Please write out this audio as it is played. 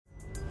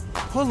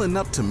Pulling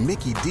up to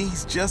Mickey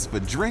D's just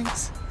for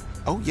drinks?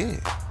 Oh yeah,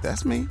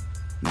 that's me.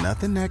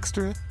 Nothing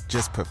extra,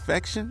 just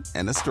perfection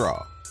and a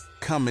straw.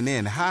 Coming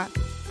in hot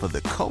for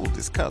the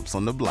coldest cups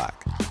on the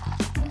block.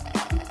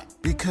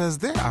 Because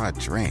there are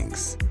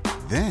drinks.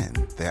 Then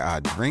there are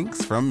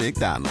drinks from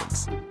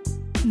McDonald's.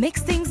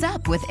 Mix things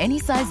up with any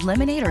size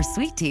lemonade or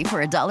sweet tea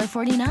for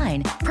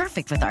 $1.49.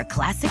 Perfect with our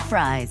classic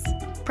fries.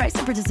 Price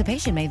and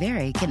participation may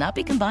vary. Cannot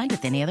be combined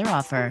with any other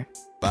offer.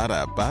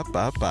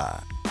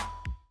 Ba-da-ba-ba-ba.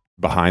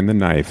 Behind the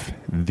Knife,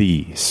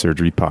 the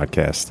surgery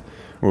podcast,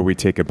 where we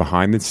take a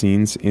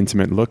behind-the-scenes,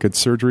 intimate look at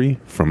surgery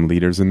from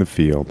leaders in the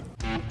field.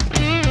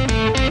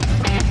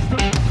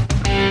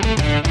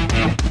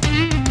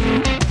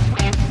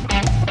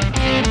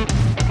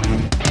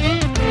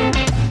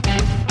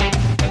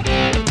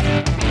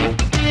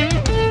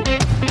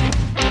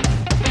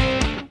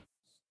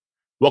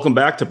 Welcome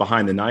back to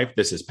Behind the Knife.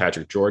 This is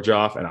Patrick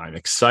Georgoff, and I'm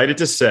excited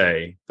to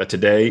say that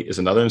today is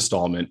another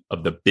installment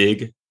of the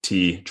Big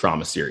T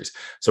Trauma Series.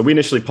 So we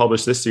initially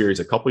published this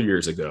series a couple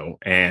years ago,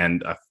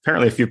 and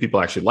apparently a few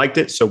people actually liked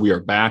it, so we are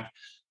back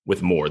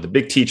with more. The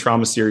Big T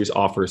Trauma Series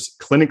offers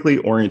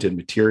clinically oriented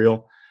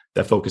material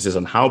that focuses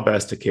on how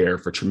best to care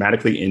for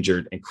traumatically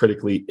injured and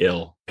critically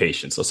ill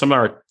patients. So some of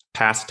our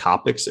past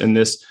topics in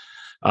this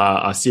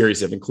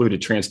series have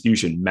included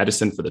transfusion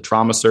medicine for the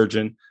trauma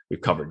surgeon. We've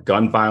covered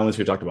gun violence.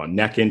 We've talked about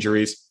neck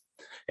injuries.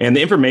 And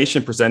the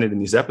information presented in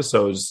these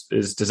episodes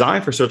is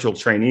designed for surgical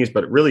trainees,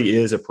 but it really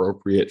is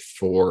appropriate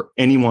for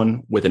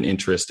anyone with an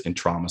interest in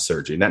trauma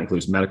surgery. And that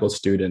includes medical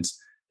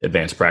students,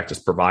 advanced practice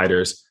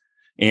providers,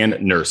 and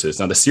nurses.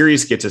 Now, the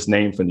series gets its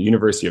name from the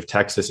University of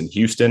Texas in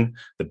Houston,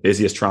 the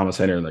busiest trauma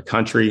center in the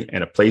country,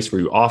 and a place where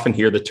you often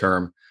hear the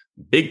term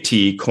Big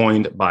T,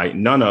 coined by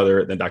none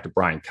other than Dr.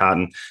 Bryan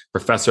Cotton,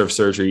 professor of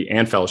surgery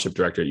and fellowship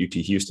director at UT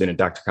Houston. And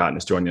Dr. Cotton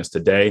is joining us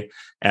today,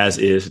 as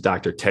is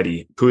Dr.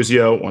 Teddy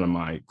Puzio, one of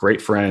my great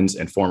friends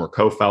and former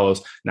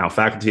co-fellows, now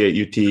faculty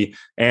at UT,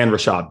 and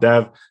Rushabh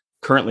Dev,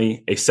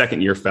 currently a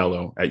second-year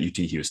fellow at UT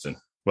Houston.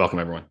 Welcome,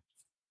 everyone.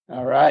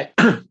 All right.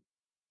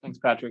 Thanks,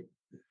 Patrick.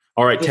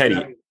 All right,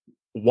 Teddy,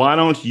 why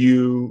don't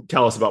you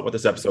tell us about what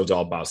this episode's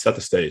all about? Set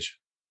the stage.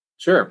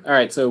 Sure. All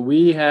right. So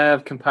we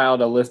have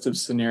compiled a list of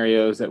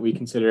scenarios that we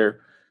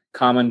consider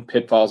common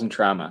pitfalls in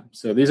trauma.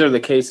 So these are the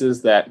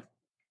cases that,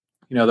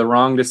 the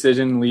wrong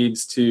decision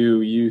leads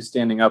to you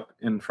standing up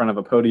in front of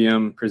a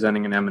podium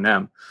presenting an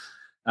M&M.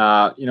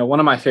 One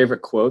of my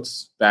favorite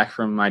quotes back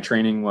from my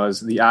training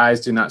was, "The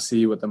eyes do not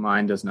see what the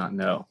mind does not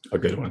know." A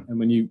good one. And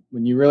when you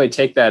really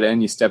take that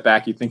in, you step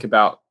back, you think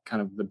about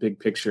kind of the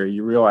big picture,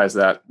 you realize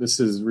that this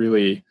is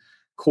really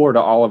core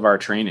to all of our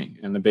training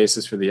and the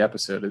basis for the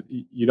episode.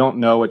 You don't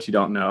know what you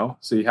don't know,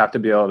 so you have to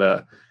be able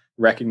to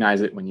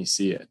recognize it when you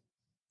see it.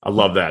 I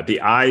love that.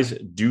 The eyes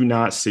do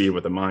not see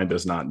what the mind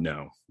does not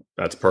know.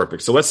 That's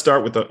perfect. So let's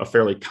start with a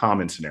fairly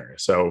common scenario.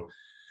 So,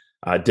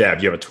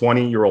 Deb, you have a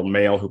 20-year-old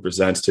male who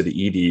presents to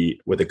the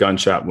ED with a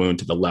gunshot wound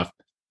to the left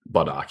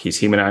buttock.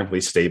 He's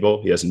hemodynamically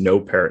stable. He has no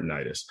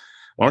peritonitis.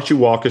 Why don't you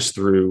walk us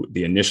through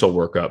the initial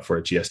workup for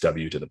a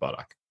GSW to the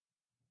buttock?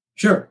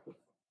 Sure.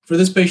 For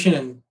this patient,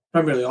 and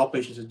primarily all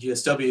patients with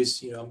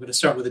GSWs, I'm going to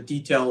start with a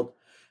detailed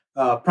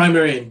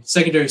primary and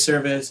secondary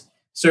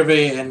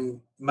survey, and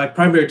my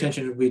primary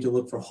attention would be to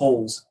look for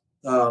holes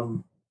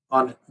on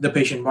the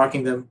patient,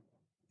 marking them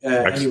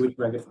any which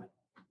way I could find.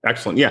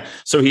 Excellent. Yeah.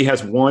 So he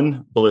has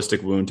one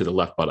ballistic wound to the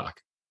left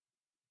buttock.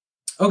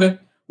 Okay.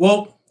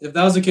 Well, if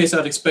that was the case,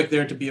 I'd expect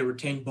there to be a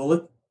retained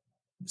bullet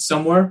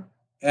somewhere.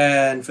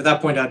 And for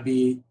that point, I'd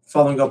be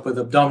following up with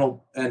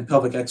abdominal and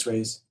pelvic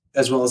x-rays,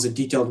 as well as a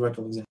detailed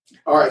rectal exam.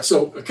 All right,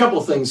 so a couple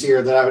of things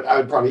here that I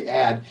would probably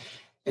add,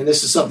 and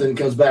this is something that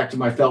goes back to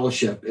my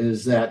fellowship,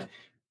 is that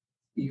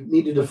you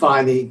need to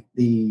define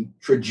the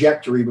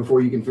trajectory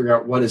before you can figure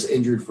out what is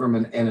injured from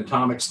an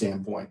anatomic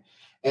standpoint.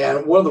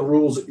 And one of the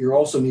rules that you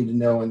also need to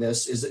know in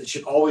this is that it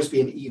should always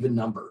be an even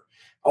number.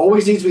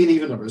 Always needs to be an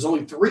even number. There's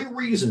only 3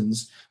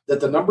 reasons that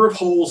the number of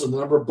holes and the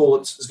number of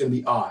bullets is going to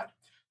be odd.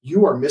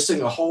 You are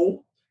missing a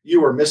hole,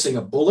 you are missing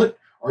a bullet,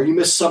 or you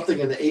miss something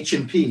in the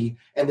H&P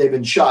and they've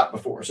been shot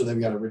before, so they've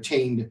got a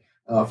retained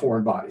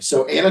foreign body.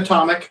 So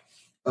anatomic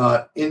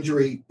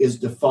injury is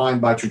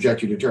defined by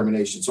trajectory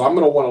determination. So I'm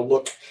going to want to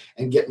look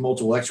and get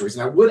multiple x-rays.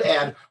 And I would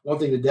add one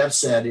thing that Dev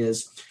said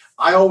is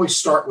I always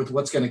start with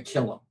what's going to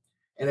kill them.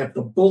 And if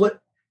the bullet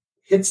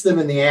hits them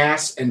in the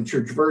ass and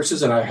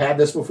traverses, and I've had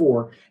this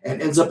before,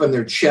 and ends up in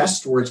their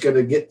chest where it's going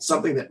to get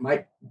something that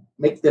might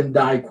make them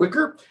die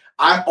quicker,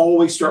 I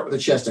always start with a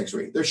chest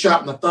x-ray. If they're shot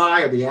in the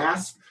thigh or the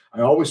ass,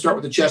 I always start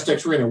with the chest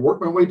x-ray and I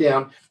work my way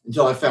down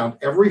until I found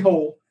every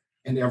hole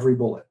and every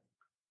bullet.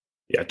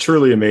 Yeah,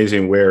 truly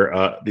amazing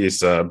where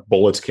these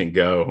bullets can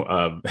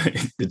go.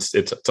 It's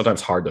sometimes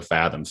hard to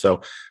fathom.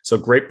 So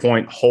great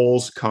point.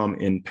 Holes come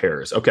in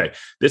pairs. Okay,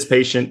 this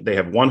patient, they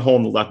have one hole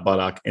in the left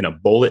buttock and a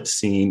bullet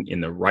seen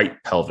in the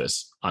right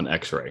pelvis on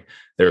x-ray.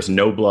 There's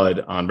no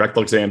blood on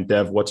rectal exam.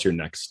 Dev, what's your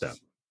next step?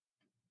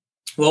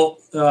 Well,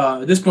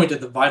 at this point,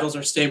 the vitals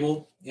are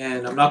stable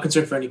and I'm not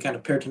concerned for any kind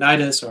of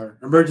peritonitis or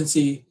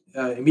emergency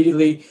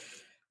immediately.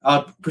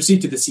 I'll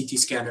proceed to the CT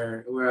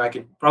scanner where I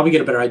could probably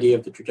get a better idea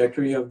of the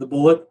trajectory of the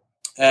bullet.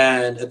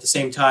 And at the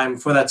same time,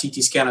 for that CT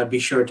scan, I'd be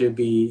sure to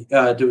be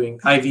doing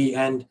IV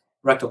and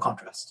rectal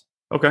contrast.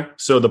 Okay.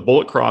 So the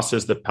bullet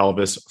crosses the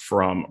pelvis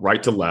from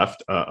right to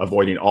left,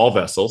 avoiding all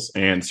vessels,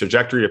 and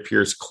trajectory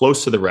appears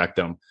close to the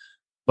rectum,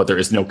 but there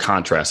is no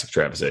contrast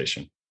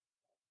extravasation.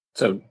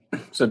 So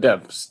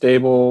Dev,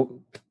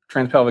 stable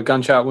transpelvic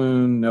gunshot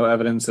wound, no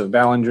evidence of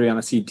bowel injury on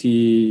a CT.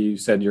 You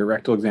said your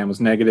rectal exam was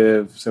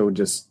negative, so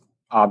just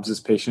obs this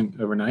patient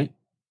overnight?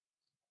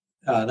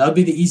 That would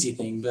be the easy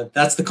thing, but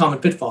that's the common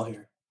pitfall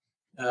here.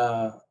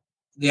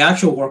 The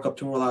actual workup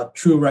to rule out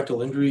true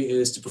rectal injury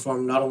is to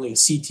perform not only a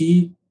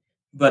CT,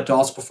 but to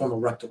also perform a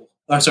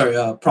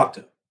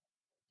procto.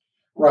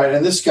 Right,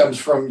 and this comes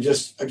from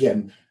just,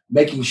 again,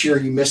 making sure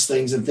you miss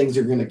things and things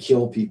are going to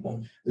kill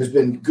people. There's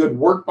been good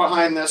work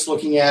behind this,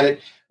 looking at a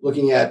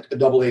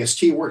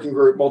AAST working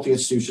group,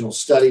 multi-institutional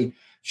study,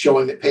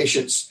 showing that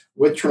patients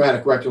with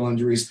traumatic rectal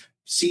injuries,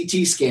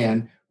 CT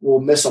scan will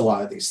miss a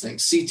lot of these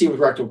things. CT with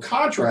rectal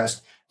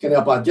contrast can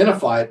help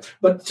identify it.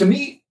 But to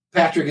me,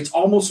 Patrick, it's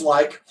almost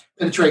like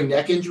penetrating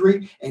neck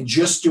injury and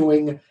just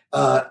doing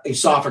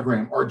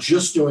esophagram or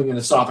just doing an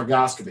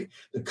esophagoscopy.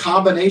 The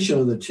combination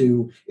of the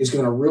two is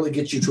going to really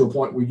get you to a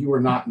point where you are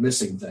not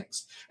missing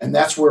things. And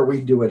that's where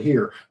we do it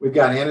here. We've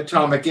got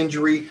anatomic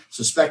injury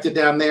suspected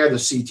down there. The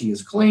CT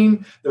is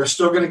clean. They're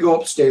still going to go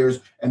upstairs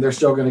and they're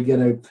still going to get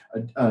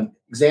an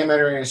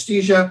exam-under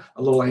anesthesia,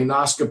 a little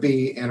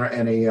anoscopy, and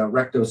a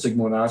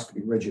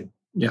rectosigmoidoscopy rigid.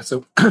 Yeah.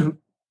 So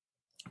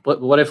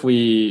what if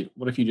you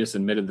just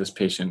admitted this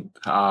patient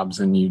to OBS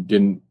and you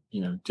didn't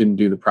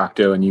do the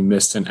procto and you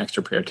missed an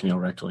extraperitoneal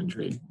rectal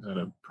injury? Is that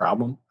a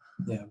problem?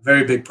 Yeah,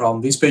 very big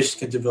problem. These patients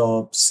can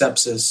develop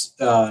sepsis,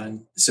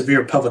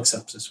 severe pelvic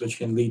sepsis, which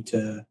can lead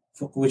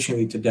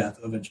to death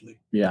eventually.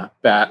 Yeah,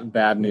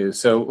 bad news.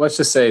 So let's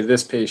just say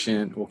this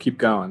patient, we'll keep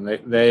going.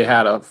 They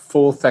had a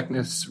full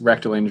thickness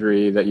rectal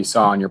injury that you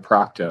saw on your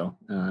procto.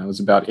 It was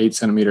about 8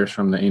 centimeters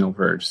from the anal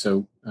verge.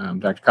 So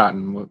Dr.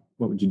 Cotton, what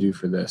would you do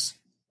for this?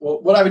 Well,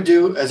 what I would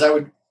do is I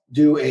would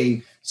do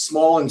a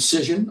small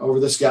incision over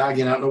this guy.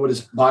 Again, I don't know what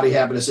his body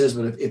habitus is,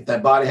 but if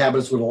that body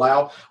habitus would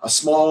allow, a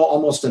small,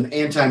 almost an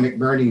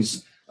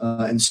anti-McBurney's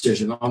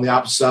incision on the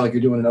opposite side, like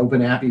you're doing an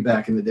open appy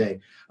back in the day.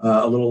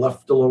 A little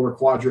left to lower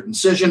quadrant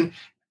incision,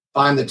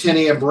 find the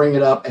tinea, bring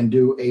it up, and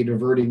do a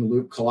diverting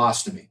loop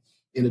colostomy.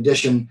 In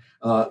addition,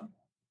 not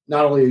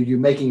only are you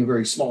making a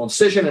very small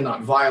incision and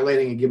not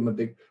violating and giving them a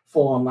big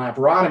full-on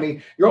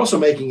laparotomy, you're also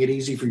making it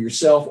easy for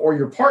yourself or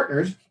your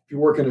partners, you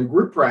work in a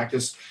group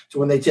practice, so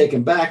when they take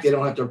them back, they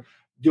don't have to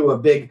do a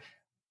big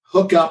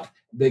hookup,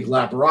 big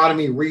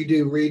laparotomy,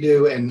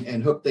 redo,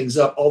 and hook things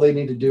up. All they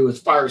need to do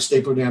is fire a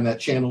stapler down that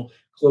channel,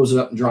 close it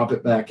up, and drop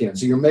it back in.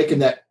 So you're making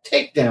that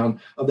takedown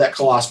of that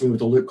colostomy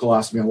with the loop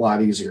colostomy a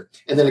lot easier.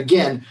 And then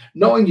again,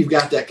 knowing you've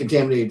got that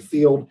contaminated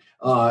field,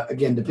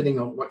 again, depending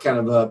on what kind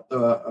of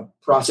a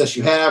process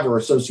you have or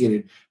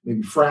associated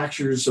maybe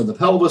fractures of the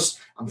pelvis,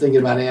 I'm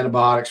thinking about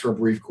antibiotics for a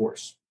brief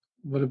course.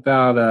 What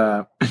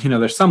about,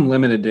 there's some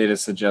limited data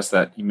suggests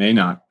that you may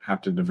not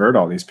have to divert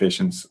all these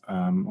patients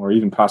or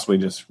even possibly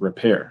just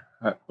repair.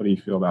 What do you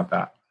feel about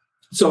that?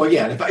 So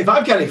again, if I've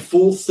got a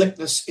full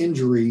thickness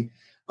injury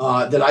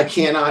that I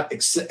cannot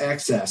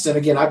access, and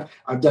again,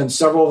 I've done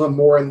several of them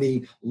more in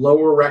the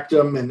lower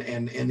rectum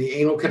and the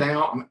anal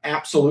canal, I'm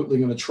absolutely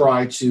going to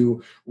try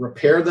to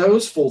repair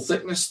those full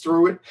thickness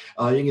through it.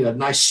 You can get a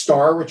nice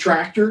star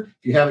retractor.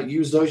 If you haven't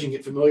used those, you can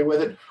get familiar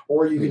with it,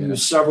 or you can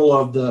use several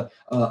of the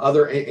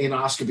other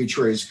anoscopy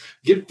trays.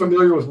 Get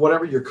familiar with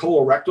whatever your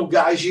colorectal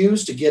guys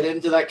use to get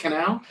into that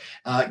canal.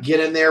 Get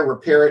in there,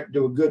 repair it,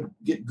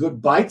 get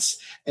good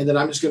bites, and then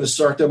I'm just going to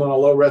start them on a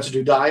low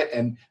residue diet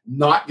and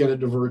not going to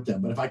divert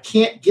them. But if I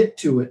can't get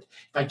to it,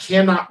 if I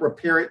cannot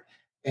repair it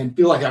and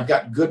feel like I've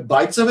got good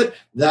bites of it,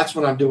 that's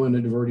when I'm doing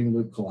a diverting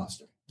loop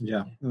colostomy.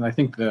 Yeah, and I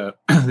think the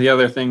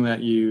other thing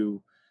that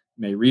you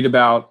may read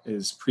about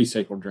is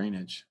presacral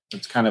drainage.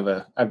 It's kind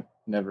of I've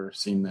never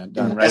seen that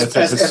done. Right?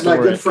 As my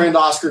good friend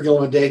Oscar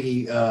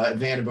Gilmandegi at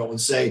Vanderbilt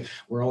would say,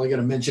 we're only going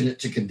to mention it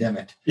to condemn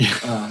it.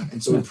 Yeah.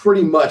 And so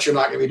pretty much you're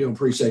not going to be doing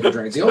presacral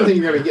drains. The only thing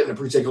you're going to be getting a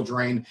presacral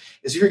drain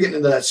is if you're getting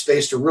into that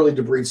space to really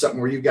debride something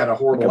where you've got a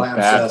horrible like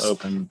abscess.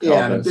 Open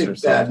and a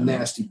big, bad,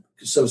 nasty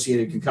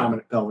associated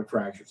concomitant pelvic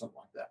fracture, something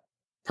like that.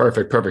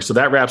 Perfect. So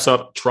that wraps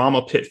up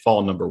trauma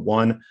pitfall number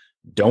 1.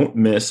 Don't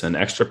miss an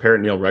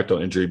extraperitoneal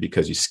rectal injury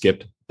because you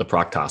skipped the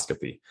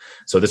proctoscopy.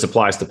 So this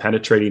applies to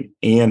penetrating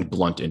and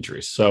blunt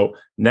injuries. So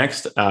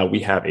next, we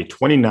have a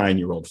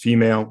 29-year-old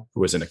female who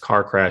was in a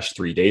car crash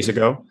 3 days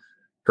ago.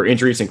 Her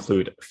injuries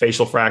include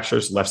facial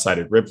fractures,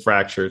 left-sided rib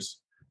fractures,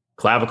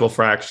 clavicle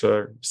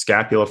fracture,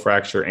 scapula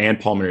fracture, and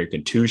pulmonary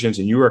contusions.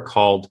 And you are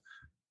called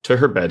to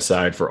her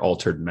bedside for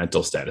altered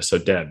mental status. So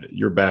Deb,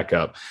 you're back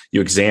up. You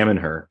examine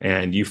her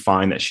and you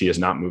find that she is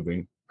not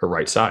moving her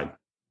right side.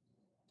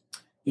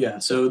 Yeah,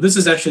 so this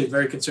is actually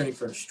very concerning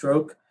for a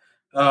stroke.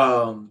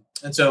 And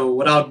so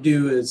what I'll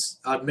do is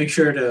I'll make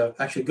sure to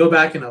actually go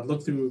back and I'll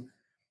look through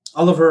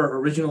all of her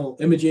original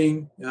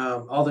imaging,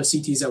 all the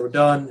CTs that were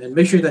done, and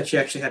make sure that she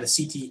actually had a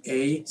CT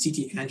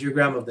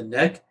angiogram of the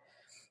neck.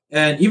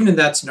 And even in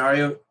that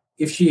scenario,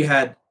 if she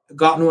had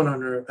gotten one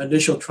on her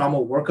initial trauma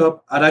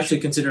workup, I'd actually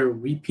consider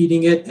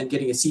repeating it and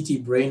getting a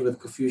CT brain with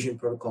perfusion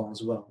protocol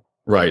as well.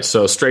 Right.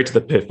 So straight to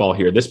the pitfall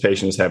here. This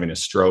patient is having a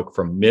stroke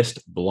from missed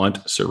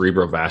blunt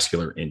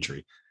cerebrovascular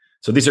injury.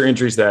 So these are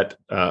injuries that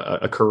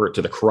occur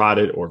to the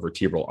carotid or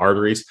vertebral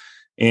arteries.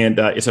 And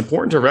it's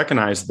important to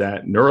recognize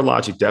that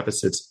neurologic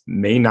deficits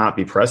may not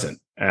be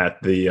present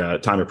at the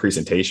time of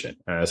presentation,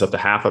 as up to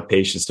half of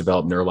patients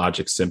develop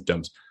neurologic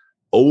symptoms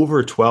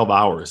over 12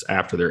 hours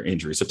after their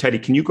injury. So Teddy,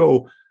 can you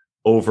go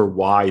over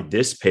why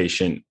this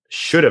patient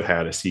should have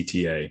had a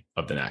CTA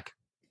of the neck?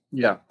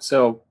 Yeah.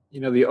 So,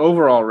 the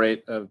overall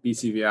rate of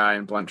BCVI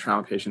in blunt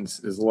trauma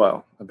patients is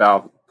low,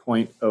 about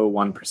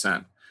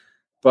 0.01%.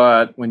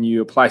 But when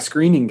you apply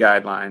screening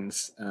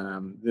guidelines,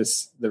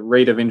 the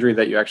rate of injury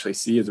that you actually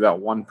see is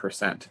about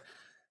 1%.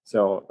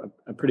 So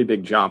a pretty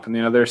big jump. And,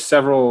 there's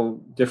several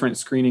different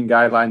screening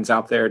guidelines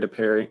out there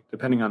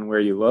depending on where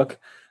you look,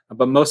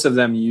 but most of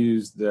them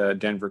use the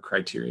Denver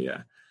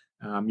criteria.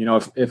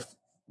 If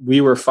we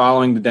were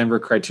following the Denver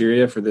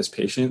criteria for this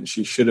patient,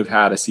 she should have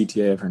had a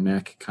CTA of her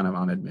neck kind of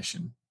on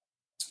admission.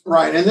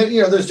 Right. And then,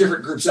 there's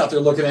different groups out there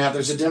looking at.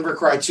 There's a Denver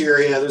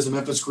criteria. There's the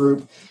Memphis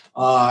group.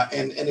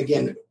 And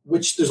again,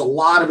 which there's a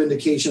lot of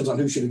indications on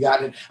who should have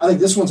gotten it. I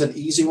think this one's an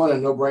easy one, a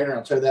no-brainer.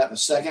 I'll tell you that in a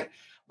second.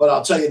 But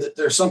I'll tell you that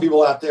there's some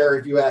people out there,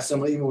 if you ask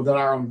them, even within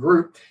our own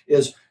group,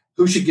 is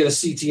who should get a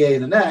CTA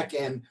in the neck?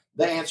 And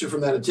the answer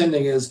from that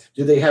attending is,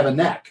 do they have a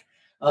neck?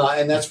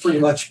 And that's pretty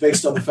much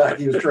based on the fact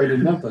he was trained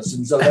in Memphis.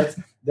 And so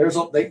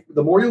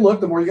the more you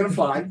look, the more you're going to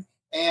find.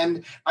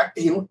 And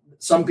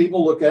some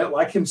people look at it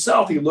like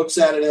himself. He looks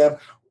at it as,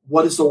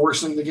 what is the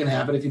worst thing that can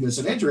happen if you miss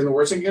an injury? And the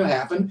worst thing that can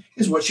happen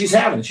is what she's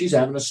having. She's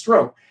having a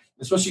stroke.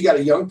 Especially you got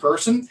a young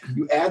person,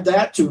 you add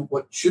that to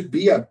what should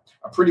be a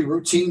pretty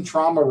routine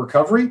trauma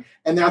recovery,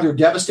 and now they're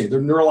devastated. They're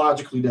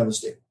neurologically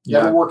devastated. Yeah.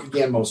 Never work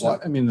again, most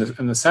likely. I mean,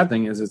 the sad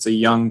thing is it's a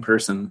young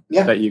person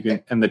that you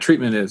can, and the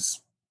treatment is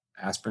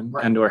aspirin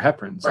and or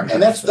heparin. Right.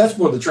 And that's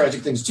one of the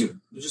tragic things too.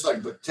 Just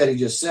like what Teddy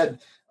just said,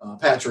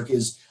 Patrick,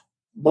 is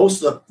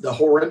most of the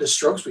horrendous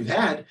strokes we've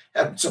had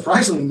have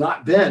surprisingly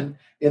not been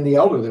in the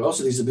elderly. Most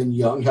of these have been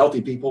young,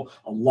 healthy people,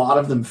 a lot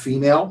of them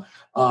female,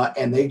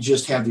 and they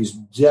just have these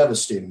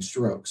devastating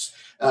strokes.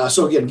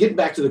 So again, getting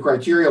back to the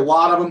criteria, a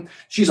lot of them,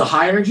 she's a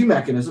high energy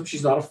mechanism.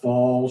 She's not a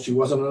fall. She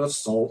wasn't an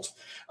assault.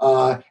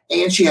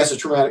 And she has a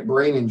traumatic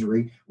brain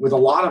injury with a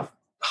lot of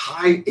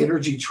high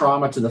energy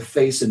trauma to the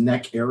face and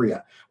neck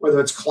area, whether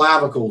it's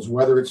clavicles,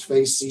 whether it's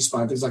face,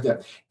 C-spine, things like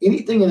that.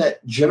 Anything in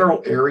that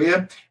general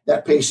area,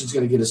 that patient's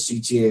going to get a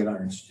CTA at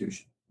our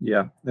institution.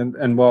 Yeah.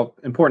 And well,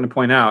 important to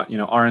point out,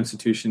 our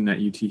institution at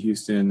UT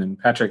Houston, and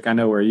Patrick, I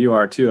know where you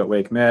are too at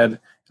Wake Med, and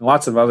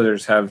lots of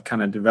others have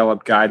kind of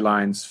developed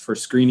guidelines for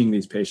screening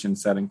these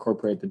patients that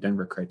incorporate the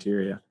Denver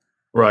criteria.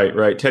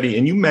 Right. Teddy,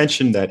 and you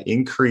mentioned that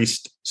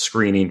increased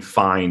screening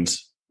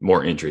finds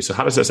more injury. So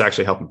how does this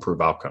actually help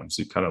improve outcomes?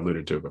 You kind of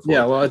alluded to it before.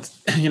 Yeah, well,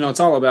 it's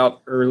all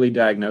about early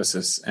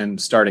diagnosis and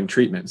starting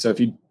treatment. So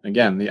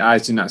the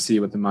eyes do not see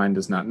what the mind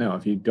does not know.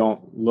 If you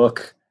don't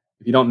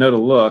know to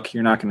look,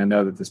 you're not going to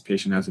know that this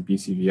patient has a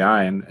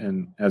BCVI.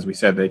 And as we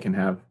said, they can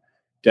have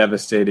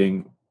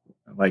devastating,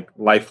 like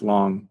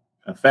lifelong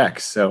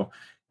effects. So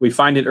we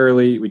find it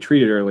early, we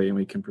treat it early, and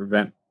we can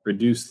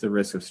reduce the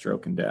risk of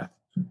stroke and death.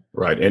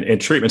 Right. And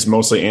treatment's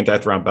mostly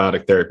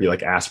antithrombotic therapy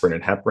like aspirin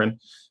and heparin,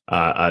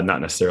 not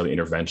necessarily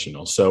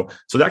interventional. So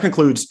that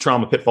concludes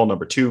trauma pitfall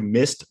number 2,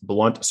 missed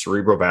blunt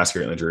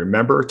cerebrovascular injury.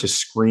 Remember to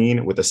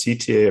screen with a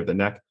CTA of the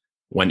neck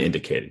when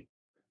indicated.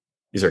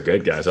 These are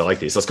good, guys. I like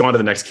these. Let's go on to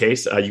the next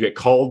case. You get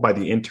called by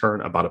the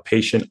intern about a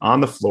patient on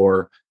the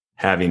floor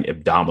having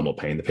abdominal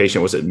pain. The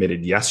patient was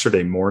admitted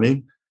yesterday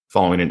morning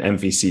following an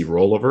MVC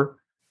rollover.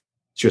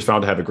 She was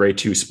found to have a grade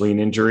 2 spleen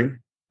injury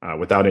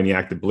without any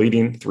active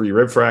bleeding, 3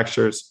 rib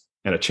fractures,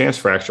 and a chance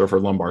fracture of her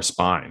lumbar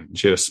spine.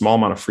 She had a small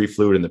amount of free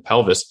fluid in the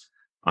pelvis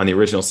on the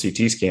original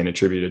CT scan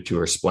attributed to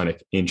her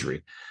splenic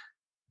injury.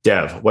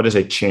 Dev, what is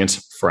a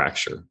chance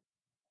fracture?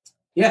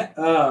 Yeah,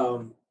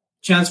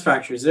 chance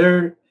fractures.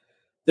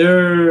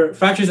 They're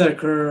fractures that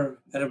occur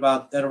at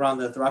around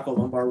the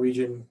thoracolumbar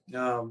region.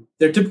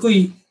 They're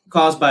typically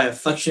caused by a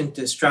flexion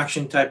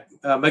distraction type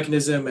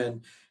mechanism,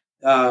 and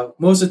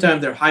most of the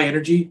time they're high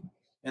energy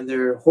and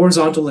they're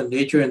horizontal in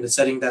nature in the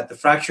setting that the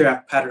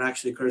fracture pattern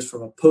actually occurs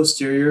from a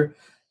posterior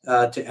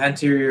to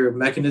anterior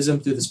mechanism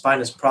through the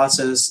spinous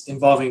process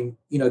involving,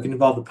 it can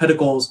involve the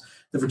pedicles,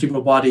 the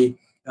vertebral body.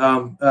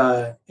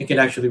 It can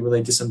actually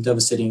relate to some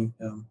devastating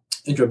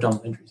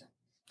intra-abdominal injuries.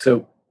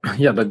 So,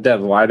 yeah, but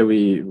Dev,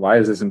 why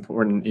is this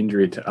important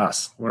injury to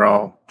us? We're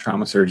all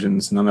trauma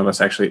surgeons. None of us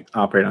actually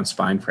operate on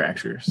spine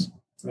fractures.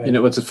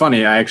 Right. What's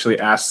funny, I actually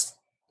asked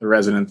the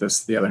resident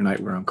this the other night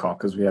we were on call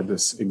because we had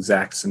this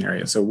exact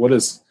scenario. So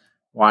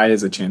why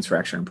is a chance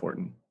fracture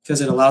important?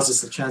 Because it allows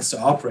us the chance to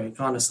operate,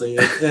 honestly.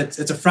 It's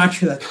a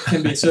fracture that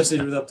can be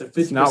associated with up to 50%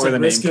 It's not where the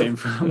risk name came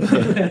from.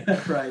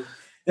 Right.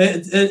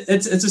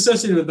 It's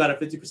associated with about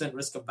a 50%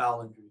 risk of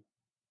bowel injury.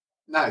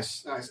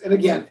 Nice. And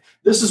again,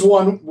 this is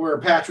one where,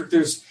 Patrick,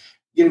 there's,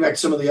 getting back to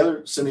some of the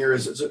other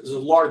scenarios, there's a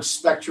large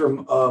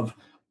spectrum of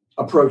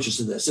approaches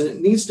to this. And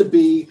it needs to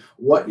be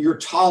what your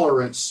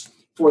tolerance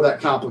for that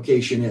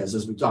complication is,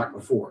 as we talked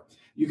before.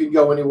 You can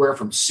go anywhere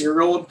from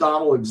serial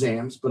abdominal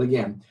exams, but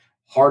again,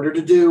 harder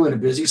to do in a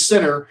busy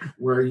center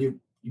where you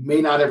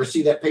may not ever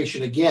see that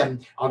patient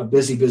again on a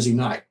busy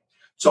night.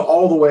 So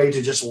all the way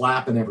to just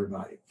lapping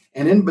everybody.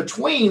 And in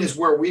between is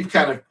where we've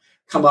kind of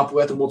come up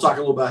with, and we'll talk a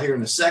little about here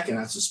in a second,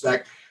 I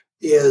suspect,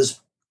 is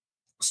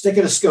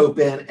sticking a scope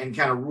in and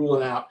kind of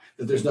ruling out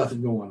that there's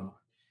nothing going on.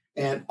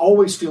 And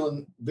always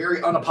feeling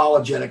very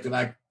unapologetic that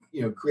I,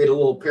 create a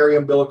little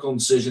periumbilical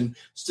incision,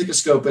 stick a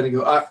scope in and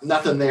go,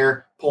 nothing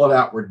there, pull it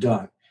out, we're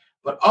done.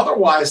 But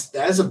otherwise,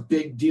 that is a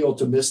big deal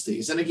to miss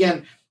these. And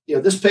again,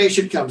 this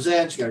patient comes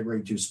in, she's got a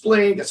grade 2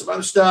 spleen, got some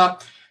other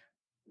stuff.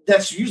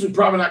 That's usually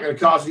probably not going to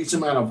cause a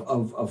decent amount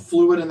of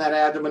fluid in that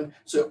abdomen.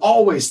 So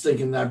always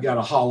thinking that I've got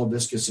a hollow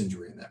viscous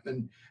injury in that.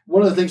 And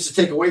one of the things to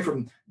take away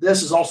from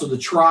this is also the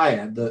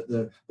triad,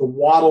 the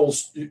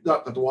waddles,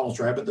 not the waddles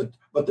triad,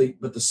 but the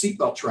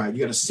seatbelt triad.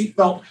 You got a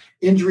seatbelt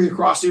injury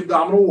across the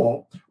abdominal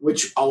wall,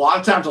 which a lot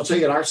of times I'll tell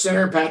you in our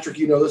center, Patrick,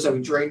 you know this,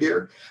 having trained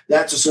here,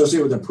 that's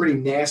associated with a pretty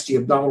nasty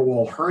abdominal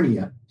wall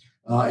hernia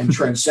and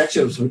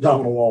transection of some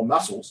abdominal wall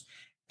muscles.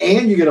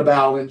 And you get a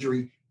bowel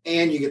injury,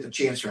 and you get the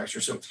chance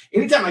fracture. So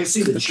anytime I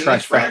see the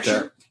chance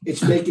fracture,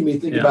 it's making me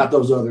think about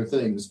those other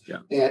things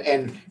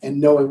and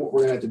knowing what we're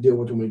going to have to deal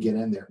with when we get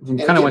in there. And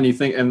kind of when you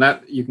think, and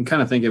that you can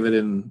kind of think of it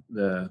in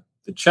the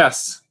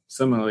chest.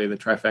 Similarly, the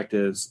trifecta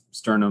is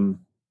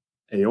sternum,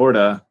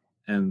 aorta,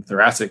 and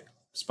thoracic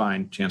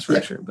spine chance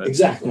fracture. But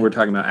exactly, we're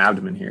talking about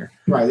abdomen here.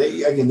 Right.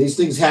 Again, these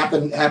things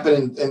happen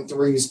in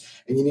threes,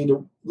 and you need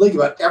to think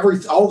about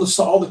all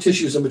the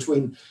tissues in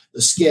between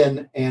the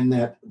skin and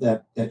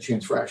that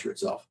chance fracture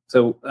itself.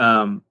 So,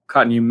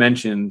 Cotton, you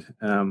mentioned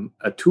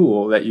a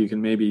tool that you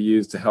can maybe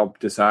use to help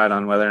decide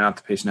on whether or not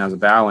the patient has a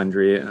bowel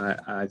injury. And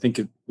I think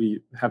if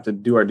we have to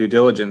do our due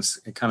diligence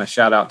and kind of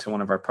shout out to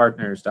one of our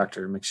partners,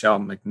 Dr. Michelle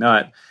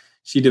McNutt.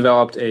 She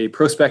developed a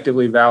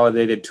prospectively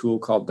validated tool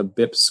called the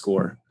BIP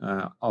score,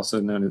 also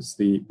known as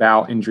the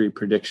bowel injury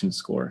prediction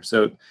score.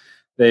 So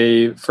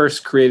they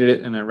first created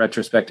it in a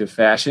retrospective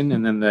fashion,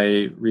 and then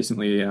they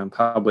recently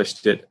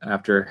published it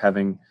after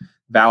having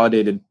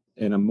validated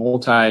in a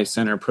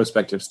multi-center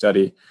prospective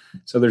study.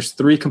 So there's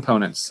 3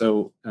 components.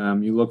 So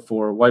you look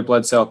for white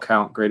blood cell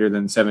count greater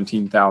than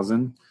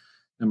 17,000.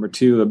 Number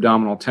 2,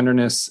 abdominal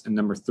tenderness. And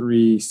number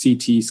 3,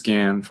 CT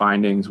scan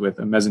findings with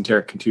a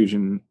mesenteric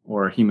contusion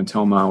or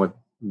hematoma with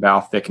bowel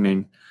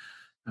thickening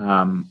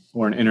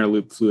or an inner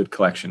loop fluid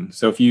collection.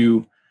 So if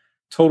you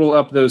total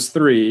up those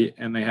 3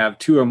 and they have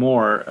 2 or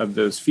more of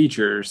those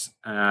features,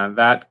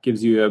 that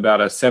gives you about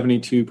a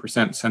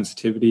 72%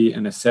 sensitivity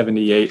and a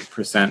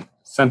 78%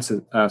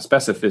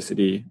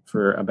 specificity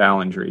for a bowel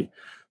injury.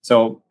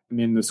 So, I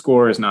mean, the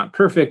score is not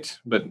perfect,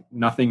 but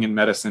nothing in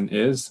medicine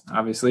is,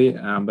 obviously.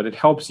 But it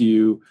helps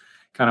you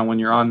kind of when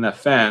you're on the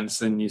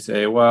fence and you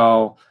say,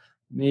 well,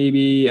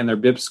 maybe, and their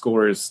BIP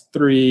score is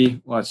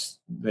 3. That's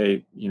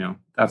the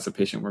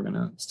patient we're going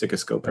to stick a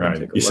scope in. Right.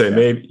 And take a you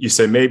look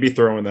say at. maybe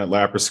throw in that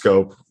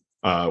laparoscope.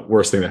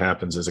 Worst thing that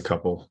happens is a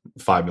couple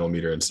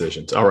 5mm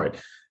incisions. All right.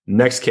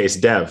 Next case,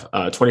 Dev,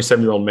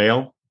 27-year-old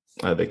male.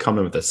 They come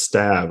in with a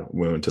stab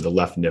wound to the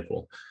left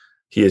nipple.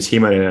 He is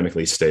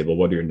hemodynamically stable.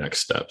 What are your next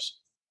steps?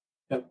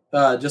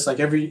 Just like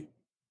every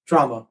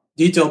trauma,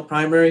 detailed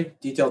primary,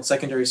 detailed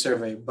secondary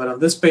survey. But on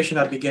this patient,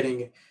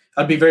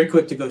 I'd be very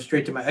quick to go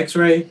straight to my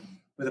X-ray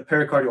with a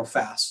pericardial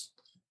FAS.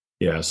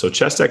 Yeah. So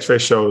chest X-ray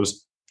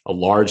shows a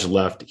large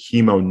left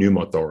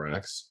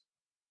hemopneumothorax.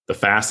 The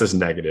FAS is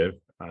negative.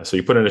 So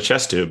you put in a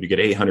chest tube, you get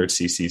 800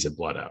 cc's of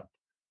blood out.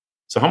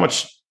 So how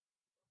much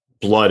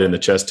blood in the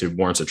chest tube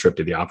warrants a trip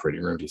to the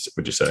operating room,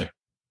 would you say?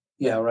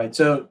 Yeah, right.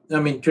 So, I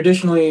mean,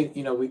 traditionally,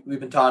 we've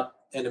been taught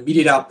an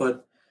immediate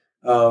output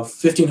of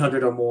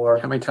 1,500 or more.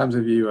 How many times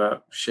have you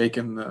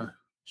shaken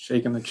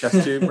the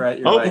chest tube, right?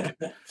 You're like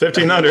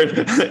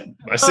 1,500.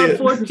 I see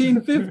it.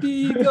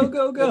 1,450.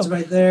 Go. That's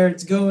right there.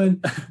 It's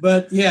going.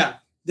 But yeah,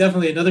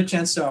 definitely another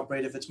chance to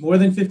operate if it's more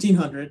than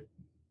 1,500.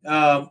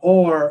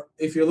 Or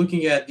if you're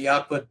looking at the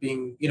output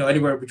being,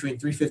 anywhere between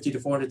 350 to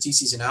 400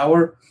 cc's an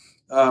hour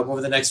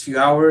over the next few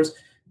hours,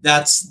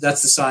 that's the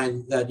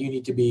sign that you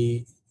need to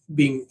be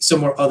being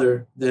somewhere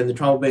other than the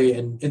trauma bay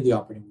and in the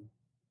operating room.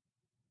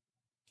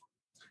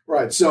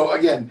 Right. So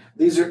again,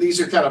 these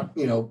are kind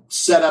of,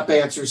 set up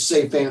answers,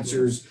 safe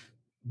answers,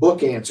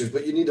 book answers,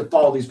 but you need to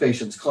follow these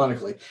patients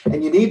clinically.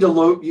 And you need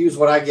to use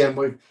what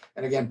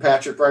again,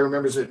 Patrick probably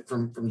remembers it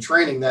from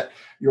training, that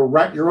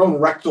your own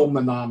rectal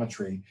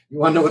manometry. You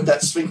want to know what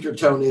that sphincter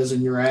tone is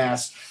in your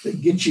ass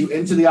that gets you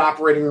into the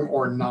operating room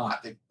or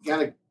not, that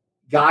kind of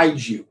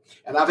guides you.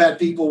 And I've had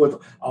people with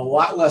a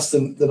lot less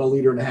than 1.5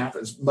 liters,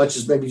 as much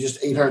as maybe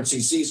just 800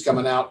 cc's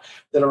coming out,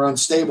 that are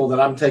unstable, that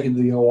I'm taking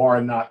to the OR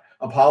and not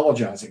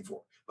apologizing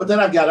for. But then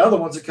I've got other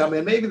ones that come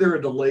in. Maybe they're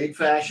a delayed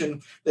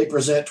fashion. They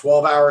present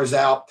 12 hours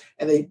out,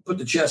 and they put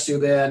the chest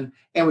tube in,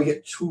 and we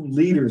get 2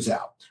 liters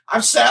out.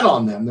 I've sat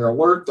on them. They're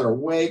alert. They're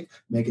awake,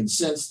 making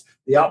sense.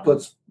 The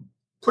output's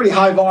pretty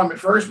high volume at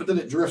first, but then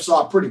it drifts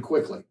off pretty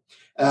quickly.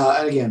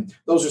 And again,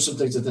 those are some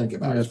things to think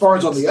about. As far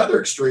as on the other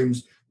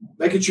extremes,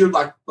 making sure,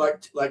 like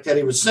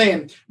Teddy was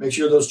saying, make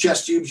sure those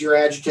chest tubes, you're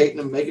agitating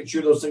them, making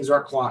sure those things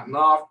aren't clotting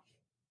off,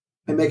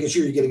 and making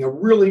sure you're getting a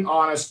really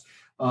honest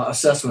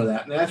assessment of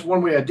that. And that's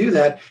one way I do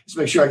that is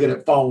make sure I get a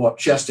follow-up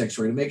chest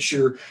x-ray to make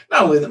sure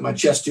not only that my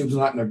chest tube's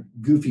not in a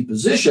goofy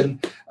position,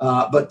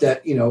 but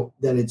that,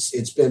 that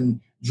it's been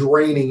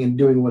draining and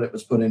doing what it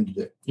was put in to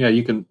do. Yeah,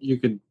 you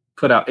could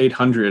put out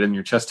 800 in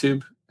your chest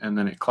tube, and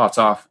then it clots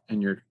off,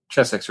 and your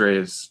chest x-ray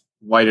is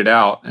whited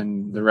out,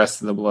 and the rest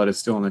of the blood is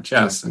still in the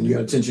chest. And you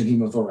got a tension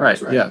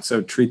hemothorax, right? Yeah,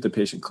 so treat the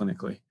patient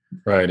clinically.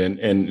 Right.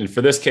 And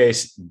for this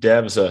case,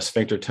 Dev's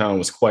sphincter tone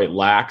was quite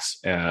lax.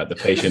 The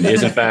patient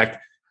is, in fact,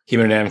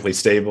 hemodynamically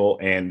stable,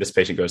 and this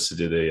patient goes to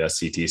do the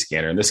CT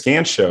scanner. And the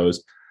scan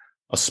shows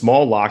a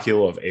small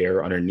locule of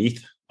air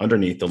underneath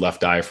the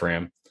left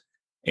diaphragm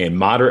and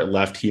moderate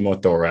left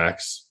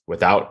hemothorax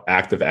without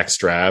active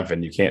extrav,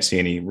 and you can't see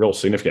any real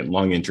significant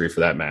lung injury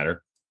for that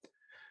matter.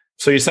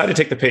 So you decide to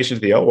take the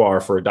patient to the OR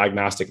for a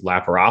diagnostic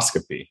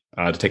laparoscopy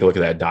to take a look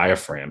at that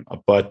diaphragm.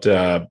 But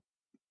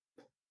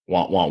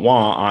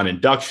on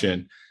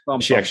induction,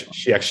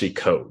 she actually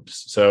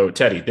codes. So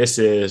Teddy, this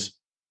is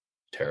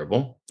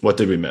terrible. What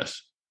did we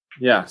miss?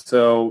 Yeah,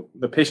 so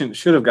the patient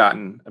should have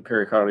gotten a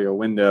pericardial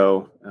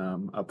window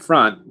up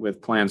front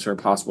with plans for a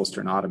possible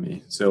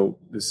sternotomy. So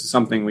this is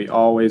something we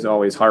always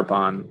harp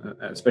on,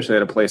 especially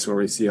at a place where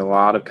we see a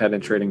lot of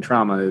penetrating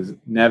trauma, is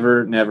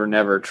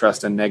never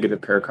trust a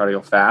negative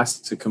pericardial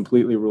fast to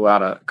completely rule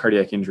out a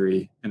cardiac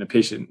injury in a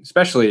patient,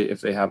 especially if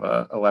they have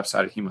a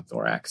left-sided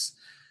hemothorax.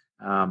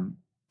 You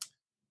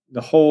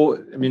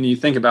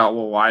think about,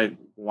 well,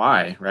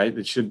 why, right?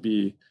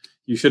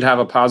 You should have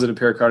a positive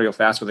pericardial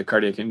fast with a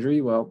cardiac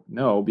injury. Well,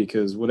 no,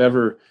 because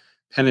whatever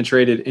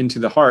penetrated into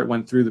the heart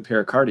went through the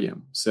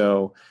pericardium.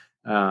 So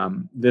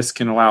this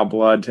can allow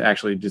blood to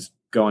actually just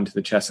go into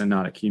the chest and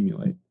not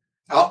accumulate.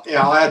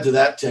 I'll add to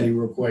that, Teddy,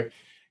 real quick,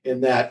 in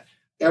that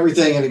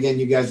everything, and again,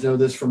 you guys know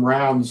this from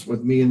rounds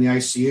with me in the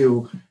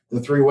ICU,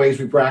 the 3 ways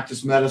we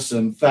practice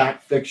medicine: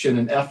 fact, fiction,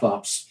 and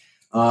F-ups.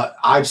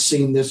 I've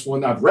seen this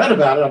one. I've read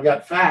about it. I've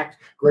got fact.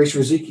 Grace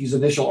Rizicki's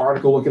initial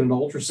article looking at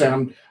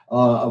ultrasound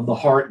of the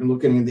heart and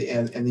looking in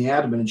the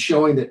abdomen and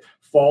showing that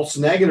false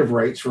negative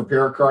rates for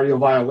pericardial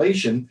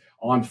violation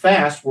on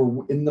fast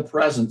were in the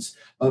presence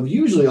of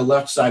usually a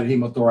left-sided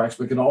hemothorax,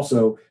 but can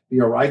also be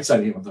a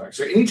right-sided hemothorax.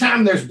 So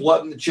anytime there's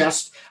blood in the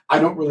chest, I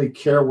don't really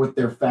care what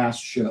their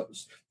fast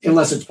shows,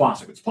 unless it's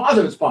positive. It's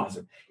positive, it's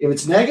positive. If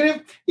it's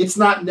negative, it's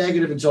not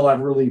negative until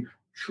I've really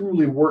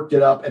truly worked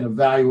it up and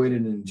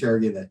evaluated and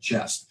interrogated that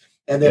chest.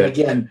 And then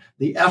again,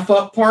 the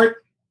F-up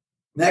part,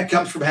 that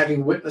comes from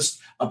having witnessed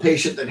a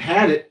patient that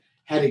had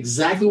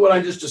exactly what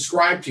I just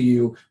described to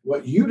you,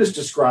 what you just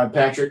described,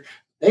 Patrick.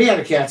 They had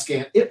a CAT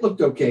scan. It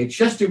looked okay.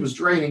 Chest tube was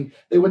draining.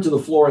 They went to the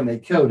floor and they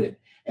coded.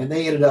 And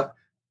they ended up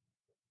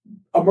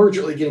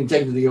emergently getting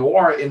taken to the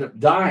OR, ended up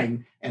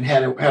dying, and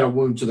had a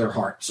wound to their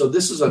heart. So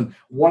this is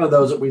one of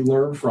those that we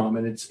learn from,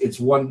 and it's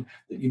one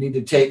that you need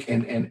to take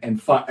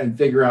and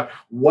figure out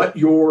how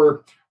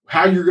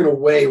you're going to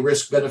weigh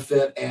risk,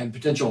 benefit, and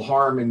potential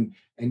harm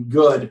and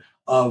good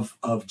of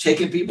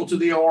taking people to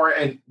the OR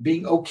and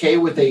being okay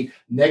with a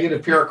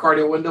negative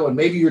pericardial window. And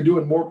maybe you're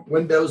doing more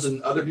windows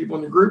than other people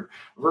in your group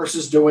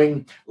versus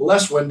doing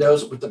less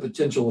windows with the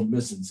potential of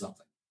missing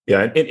something.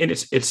 Yeah. And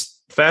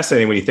it's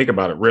fascinating when you think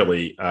about it,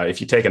 really. If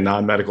you take a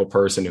non-medical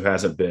person who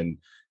hasn't been,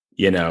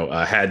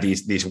 had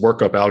these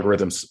workup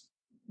algorithms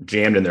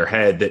jammed in their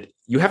head, that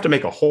you have to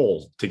make a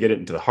hole to get it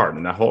into the heart.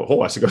 And that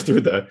hole has to go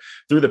through the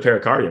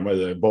pericardium,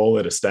 whether a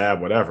bullet, a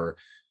stab, whatever.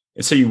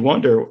 And so you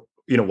wonder,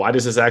 why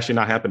does this actually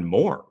not happen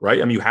more,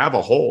 right? I mean, you have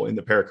a hole in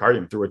the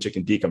pericardium through which it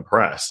can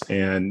decompress.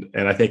 And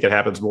I think it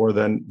happens more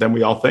than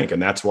we all think. And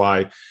that's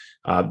why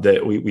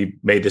that we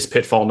made this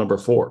pitfall number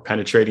 4.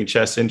 Penetrating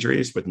chest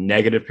injuries with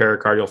negative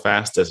pericardial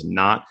fast does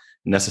not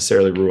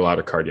necessarily rule out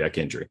a cardiac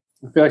injury.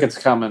 I feel like it's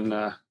a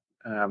common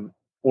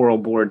oral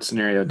board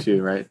scenario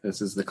too, right?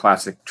 This is the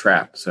classic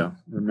trap. So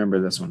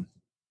remember this one.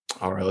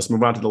 All right, let's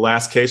move on to the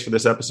last case for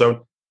this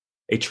episode.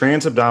 A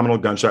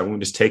transabdominal gunshot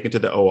wound is taken to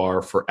the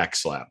OR for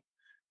XLAB.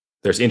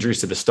 There's injuries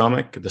to the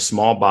stomach, the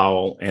small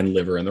bowel, and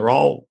liver, and they're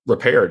all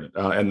repaired.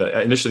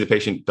 Initially, the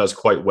patient does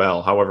quite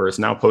well. However, it's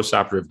now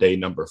postoperative day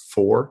number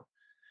 4.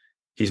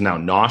 He's now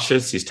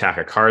nauseous, he's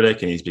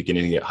tachycardic, and he's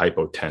beginning to get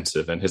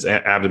hypotensive, and his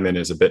abdomen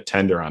is a bit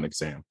tender on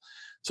exam.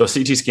 So a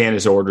CT scan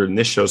is ordered, and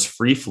this shows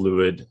free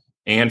fluid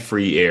and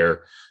free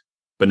air,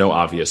 but no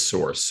obvious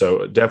source.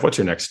 So, Dev, what's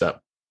your next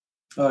step?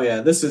 Oh,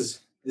 yeah, this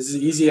is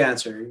an easy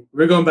answer.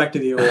 We're going back to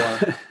the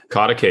OR.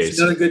 Caught a case. It's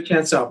not a good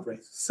chance to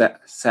operate.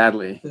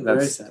 Sadly,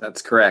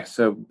 that's correct.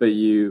 So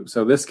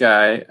this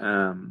guy,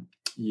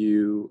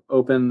 you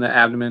open the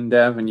abdomen,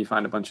 Dev, and you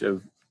find a bunch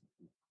of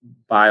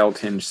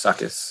bile-tinged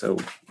succus. So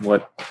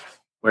where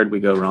did we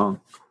go wrong?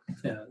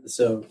 Yeah.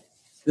 So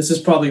this is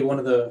probably one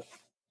of the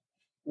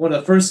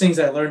first things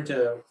I learned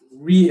to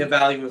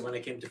reevaluate when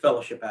it came to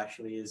fellowship.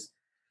 Actually, is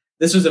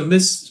this was a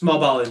missed small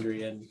bowel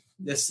injury, and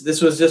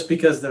this was just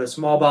because the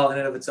small bowel in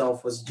and of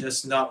itself was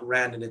just not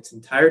ran in its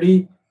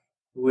entirety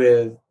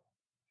with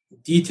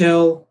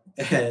detail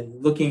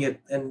and looking at,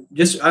 and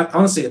just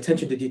honestly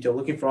attention to detail,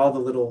 looking for all the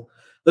little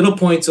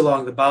points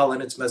along the bowel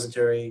and its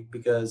mesentery,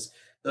 because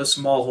those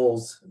small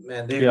holes,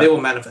 man, they will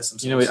manifest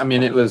themselves. I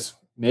mean, it was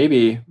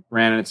maybe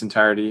ran in its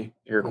entirety,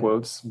 air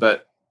quotes,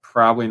 but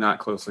probably not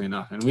closely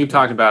enough. And we've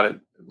talked about it,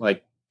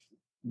 like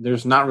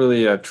there's not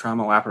really a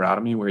trauma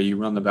laparotomy where you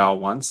run the bowel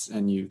once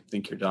and you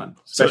think you're done,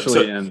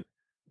 especially in.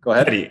 Go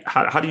ahead. Eddie,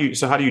 how do you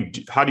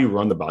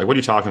run the bowel? What are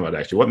you talking about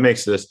actually? What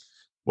makes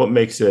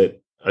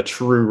it a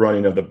true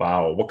running of the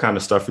bowel? What kind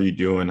of stuff are you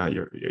doing?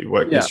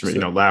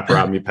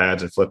 Laparotomy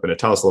pads and flipping it.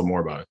 Tell us a little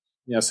more about it.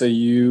 Yeah. So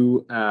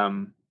you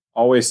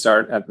always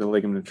start at the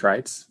ligament of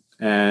Treitz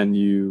and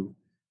you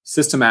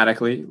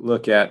systematically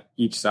look at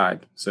each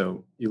side.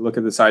 So you look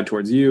at the side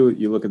towards you,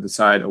 you look at the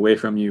side away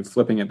from you,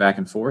 flipping it back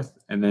and forth,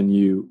 and then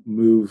you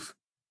move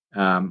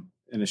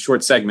in a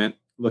short segment,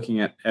 looking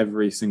at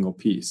every single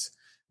piece.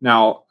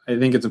 Now, I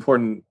think it's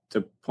important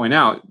to point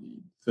out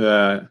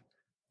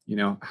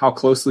how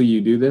closely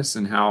you do this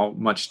and how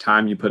much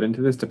time you put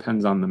into this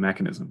depends on the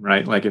mechanism,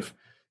 right? Like if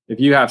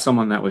you have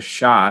someone that was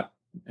shot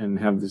and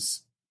have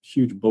this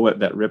huge bullet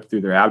that ripped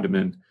through their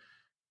abdomen,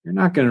 you're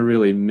not going to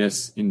really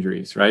miss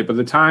injuries, right? But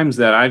the times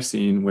that I've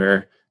seen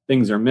where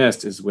things are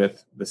missed is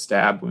with the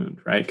stab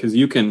wound, right? Because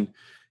you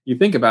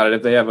think about it,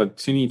 if they have a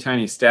teeny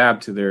tiny stab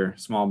to their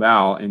small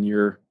bowel and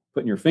you're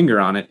putting your finger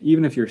on it,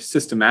 even if you're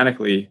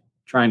systematically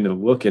trying to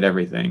look at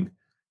everything,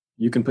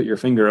 you can put your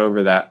finger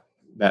over that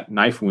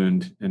knife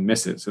wound and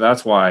miss it. So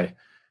that's why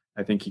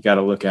I think you got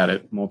to look at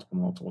it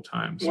multiple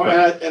times.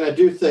 Well, and I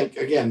do think,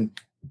 again,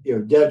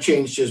 Dev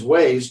changed his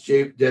ways.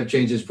 Dev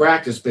changed his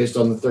practice based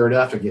on the third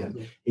F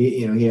again.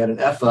 He had an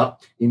F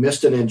up. He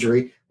missed an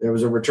injury. There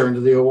was a return to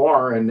the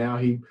OR, and now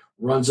he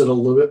runs it a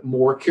little bit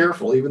more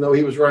careful. Even though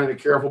he was running it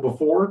careful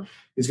before,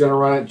 he's going to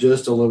run it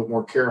just a little bit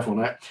more careful.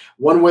 And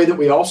one way that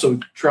we also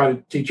try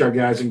to teach our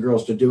guys and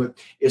girls to do it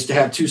is to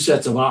have two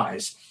sets of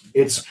eyes.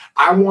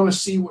 I want to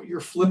see what you're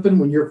flipping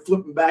when you're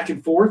flipping back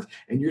and forth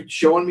and you're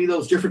showing me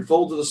those different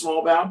folds of the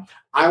small bowel.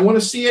 I want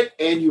to see it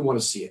and you want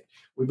to see it.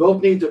 We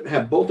both need to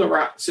have both of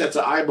our sets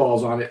of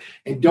eyeballs on it,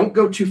 and don't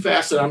go too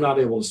fast that I'm not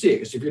able to see it.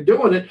 Because if you're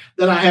doing it,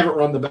 then I haven't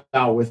run the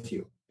bowel with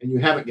you, and you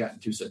haven't gotten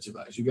two sets of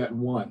eyes. You've gotten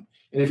one.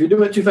 And if you're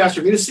doing it too fast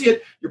for me to see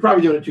it, you're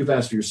probably doing it too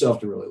fast for yourself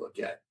to really look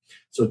at it.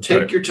 So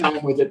take your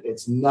time with it.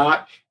 It's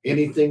not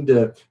anything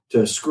to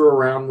screw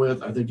around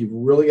with. I think you've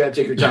really got to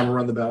take your time and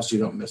run the bowel so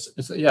you don't miss it.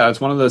 It's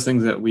one of those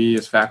things that we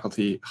as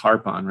faculty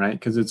harp on, right?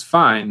 Because it's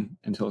fine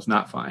until it's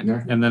not fine.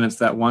 Yeah. And then it's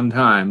that one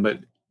time.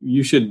 But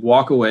you should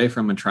walk away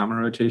from a trauma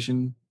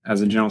rotation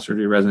as a general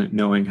surgery resident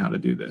knowing how to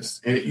do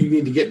this. And you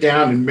need to get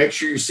down and make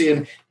sure you're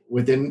seeing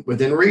within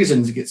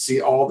reason to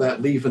see all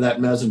that leaf of that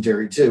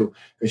mesentery too,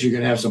 because you're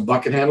going to have some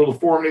bucket handle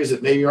deformities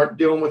that maybe aren't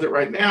dealing with it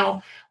right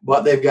now,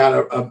 but they've got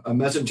a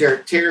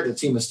mesenteric tear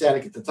that's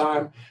hemostatic at the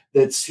time,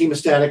 that's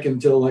hemostatic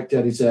until, like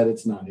Teddy said,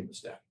 it's not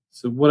hemostatic.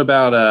 So what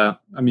about,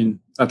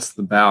 that's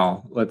the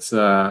bowel. Let's,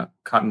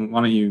 Cotton,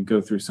 why don't you go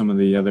through some of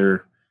the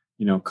other,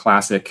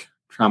 classic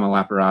trauma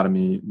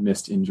laparotomy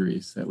missed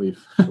injuries that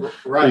we've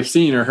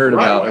seen or heard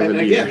about over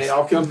the years. They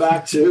all come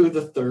back to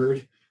the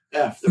third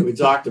F that we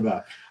talked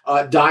about.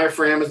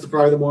 Diaphragm is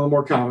probably one of the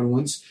more common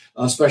ones,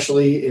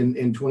 especially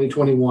in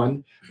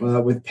 2021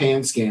 with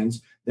pan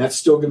scans. That's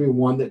still going to be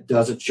one that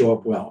doesn't show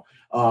up well.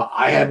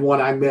 I had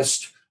one I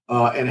missed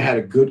and had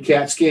a good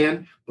CAT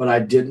scan, but I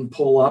didn't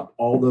pull up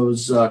all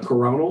those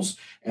coronals,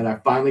 and I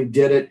finally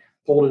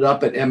pulled it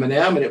up at M&M,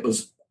 and it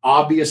was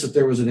obvious that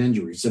there was an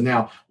injury. So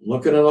now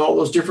looking at all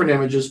those different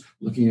images,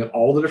 looking at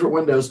all the different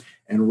windows,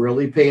 and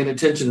really paying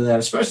attention to that,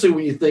 especially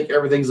when you think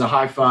everything's a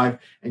high five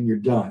and you're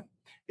done.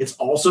 It's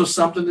also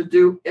something to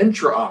do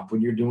intra-op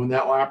when you're doing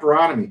that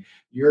laparotomy.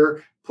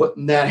 You're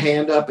putting that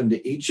hand up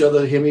into each of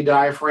the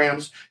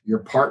hemidiaphragms. Your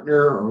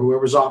partner or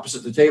whoever's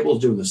opposite the table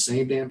is doing the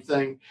same damn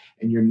thing,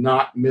 and you're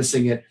not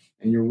missing it,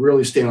 and you're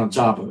really staying on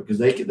top of it, because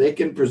they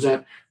can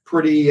present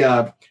pretty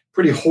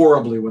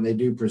horribly when they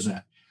do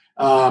present.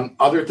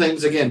 Other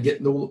things, again,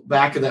 getting the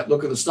back of that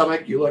look of the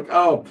stomach. You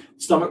look,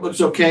 stomach looks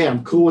okay.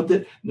 I'm cool with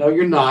it. No,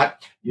 you're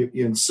not. You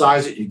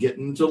incise it. You get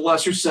into the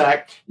lesser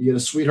sac. You get a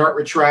sweetheart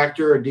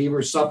retractor, a diva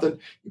or something.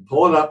 You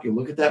pull it up. You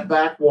look at that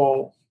back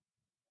wall.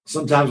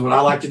 Sometimes what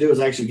I like to do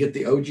is actually get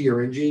the OG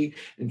or NG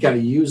and kind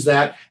of use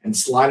that and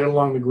slide it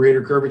along the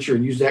greater curvature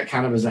and use that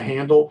kind of as a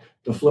handle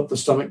to flip the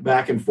stomach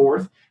back and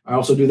forth. I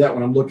also do that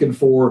when I'm looking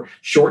for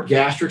short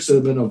gastrics that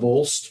have been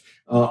avulsed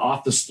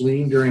off the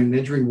spleen during an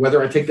injury,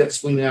 whether I take that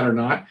spleen out or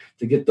not,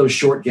 to get those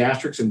short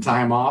gastrics and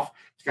tie them off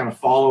to kind of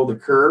follow the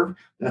curve.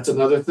 That's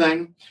another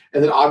thing.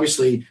 And then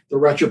obviously the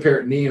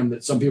retroperitoneum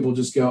that some people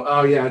just go,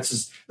 oh yeah,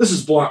 this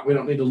is blunt. We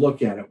don't need to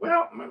look at it.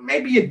 Well,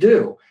 maybe you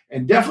do.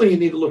 And definitely you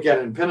need to look at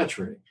it in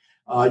penetrating.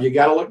 You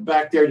got to look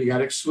back there. You got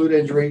to exclude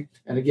injury.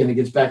 And again, it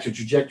gets back to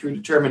trajectory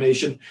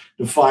determination,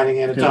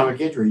 defining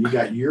anatomic injury. You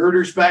got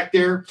ureters back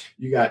there.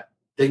 You got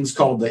things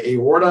called the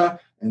aorta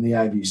and the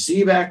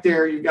IVC back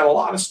there. You've got a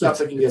lot of stuff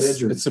that can get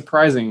injured. It's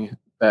surprising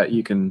that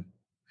you can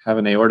have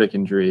an aortic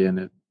injury and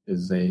it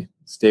is a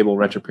stable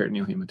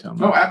retroperitoneal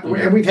hematoma. Oh,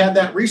 and we've had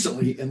that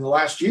recently in the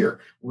last year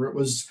where it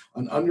was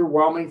an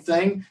underwhelming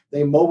thing.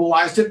 They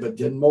mobilized it, but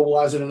didn't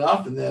mobilize it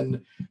enough. And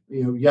then,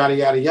 yada,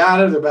 yada,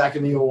 yada, they're back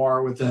in the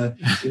OR with a,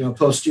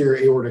 posterior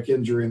aortic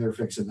injury and they're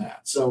fixing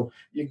that. So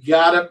you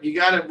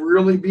gotta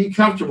really be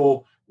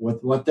comfortable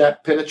with what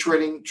that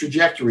penetrating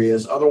trajectory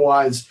is.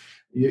 Otherwise,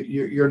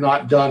 you're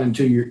not done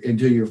until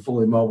you're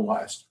fully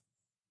mobilized.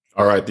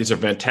 All right. These are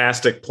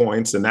fantastic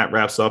points. And that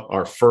wraps up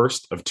our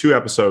first of 2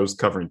 episodes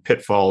covering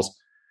pitfalls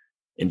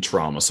in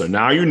trauma. So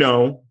now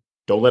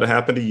don't let it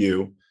happen to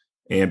you.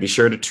 And be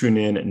sure to tune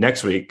in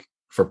next week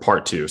for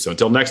part 2. So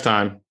until next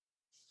time,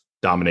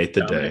 dominate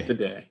the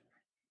day.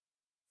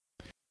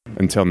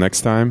 Until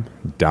next time,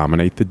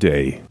 dominate the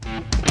day.